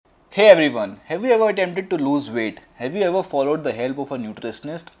Hey everyone, have you ever attempted to lose weight? Have you ever followed the help of a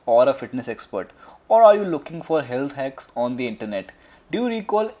nutritionist or a fitness expert? Or are you looking for health hacks on the internet? Do you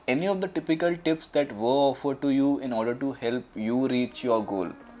recall any of the typical tips that were offered to you in order to help you reach your goal?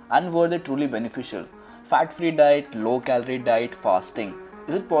 And were they truly beneficial? Fat free diet, low calorie diet, fasting.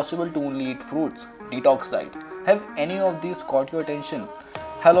 Is it possible to only eat fruits? Detox diet. Have any of these caught your attention?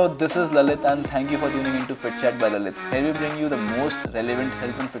 Hello, this is Lalit and thank you for tuning into Fit Chat by Lalit. Here we bring you the most relevant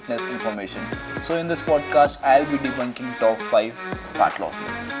health and fitness information. So in this podcast, I'll be debunking top 5 fat loss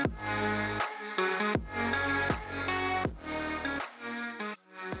myths.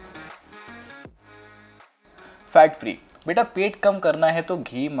 Fat free बेटा पेट कम करना है तो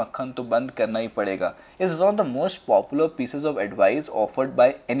घी मक्खन तो बंद करना ही पड़ेगा is one of the most popular pieces of advice offered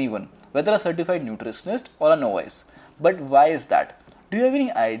by anyone whether a certified nutritionist or a novice. But why is that? Do you have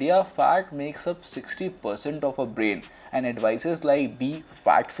any idea fat makes up 60% of our brain and advices like be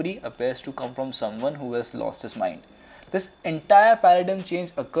fat free appears to come from someone who has lost his mind. This entire paradigm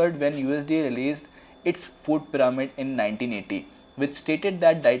change occurred when USDA released its food pyramid in 1980 which stated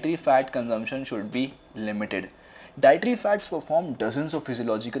that dietary fat consumption should be limited. Dietary fats perform dozens of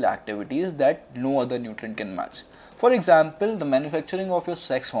physiological activities that no other nutrient can match. For example, the manufacturing of your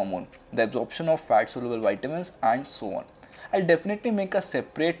sex hormone, the absorption of fat-soluble vitamins, and so on. I'll definitely make a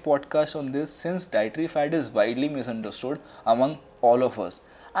separate podcast on this since dietary fat is widely misunderstood among all of us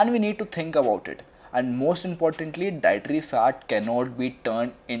and we need to think about it. And most importantly, dietary fat cannot be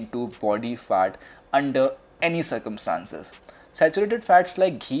turned into body fat under any circumstances. Saturated fats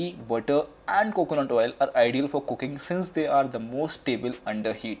like ghee, butter, and coconut oil are ideal for cooking since they are the most stable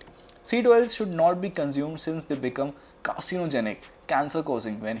under heat. Seed oils should not be consumed since they become carcinogenic, cancer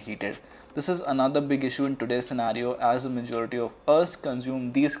causing when heated. This is another big issue in today's scenario as the majority of us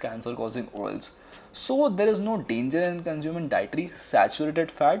consume these cancer causing oils. So there is no danger in consuming dietary saturated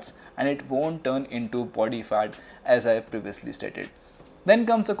fats and it won't turn into body fat as I previously stated. Then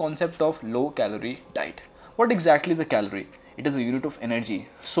comes the concept of low calorie diet. What exactly is a calorie? It is a unit of energy.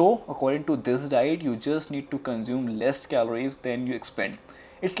 So according to this diet, you just need to consume less calories than you expend.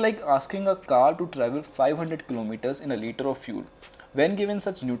 It's like asking a car to travel 500 kilometers in a liter of fuel. When given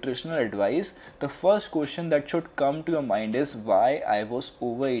such nutritional advice, the first question that should come to your mind is why I was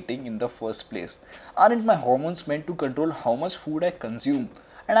overeating in the first place. Aren't my hormones meant to control how much food I consume?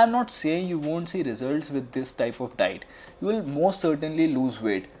 And I'm not saying you won't see results with this type of diet. You will most certainly lose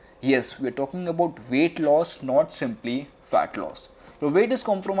weight. Yes, we're talking about weight loss, not simply fat loss. Your weight is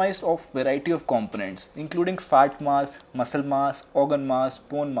comprised of variety of components including fat mass, muscle mass, organ mass,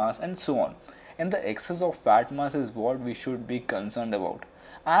 bone mass and so on. And the excess of fat mass is what we should be concerned about.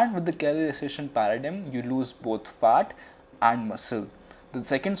 And with the calorie restriction paradigm, you lose both fat and muscle. The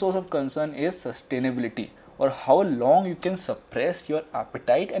second source of concern is sustainability or how long you can suppress your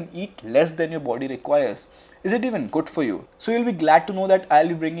appetite and eat less than your body requires. Is it even good for you? So you'll be glad to know that I'll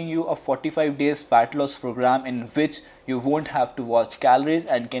be bringing you a 45 days fat loss program in which you won't have to watch calories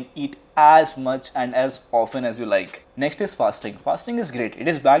and can eat as much and as often as you like. Next is fasting. Fasting is great. It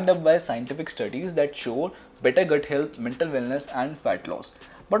is backed up by scientific studies that show better gut health, mental wellness and fat loss.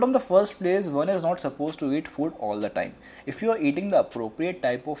 But on the first place, one is not supposed to eat food all the time. If you are eating the appropriate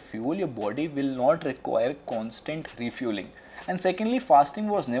type of fuel, your body will not require constant refueling. And secondly, fasting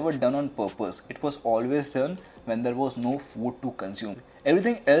was never done on purpose. It was always done when there was no food to consume.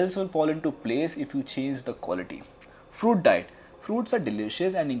 Everything else will fall into place if you change the quality. Fruit diet. Fruits are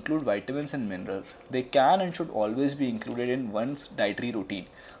delicious and include vitamins and minerals. They can and should always be included in one's dietary routine.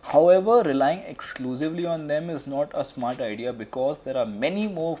 However, relying exclusively on them is not a smart idea because there are many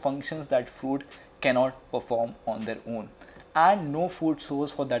more functions that fruit cannot perform on their own. And no food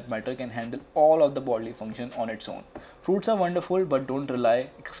source for that matter can handle all of the bodily function on its own. Fruits are wonderful but don't rely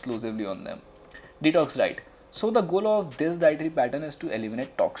exclusively on them. Detox diet. So the goal of this dietary pattern is to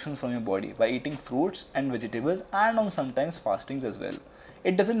eliminate toxins from your body by eating fruits and vegetables and on sometimes fastings as well.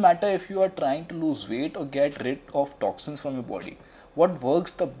 It doesn't matter if you are trying to lose weight or get rid of toxins from your body. What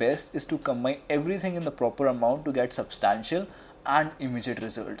works the best is to combine everything in the proper amount to get substantial and immediate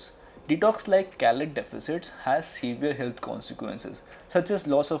results. Detox like calorie deficits has severe health consequences such as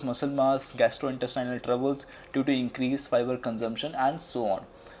loss of muscle mass, gastrointestinal troubles due to increased fiber consumption and so on.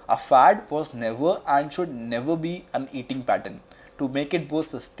 A fad was never and should never be an eating pattern. To make it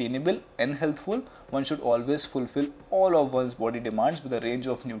both sustainable and healthful, one should always fulfill all of one's body demands with a range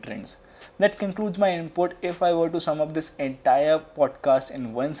of nutrients. That concludes my input. If I were to sum up this entire podcast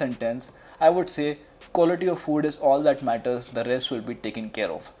in one sentence, I would say quality of food is all that matters, the rest will be taken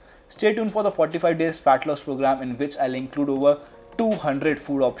care of. Stay tuned for the 45 days fat loss program in which I'll include over 200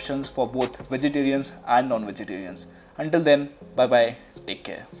 food options for both vegetarians and non-vegetarians. Until then, bye bye, take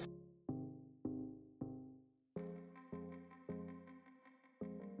care.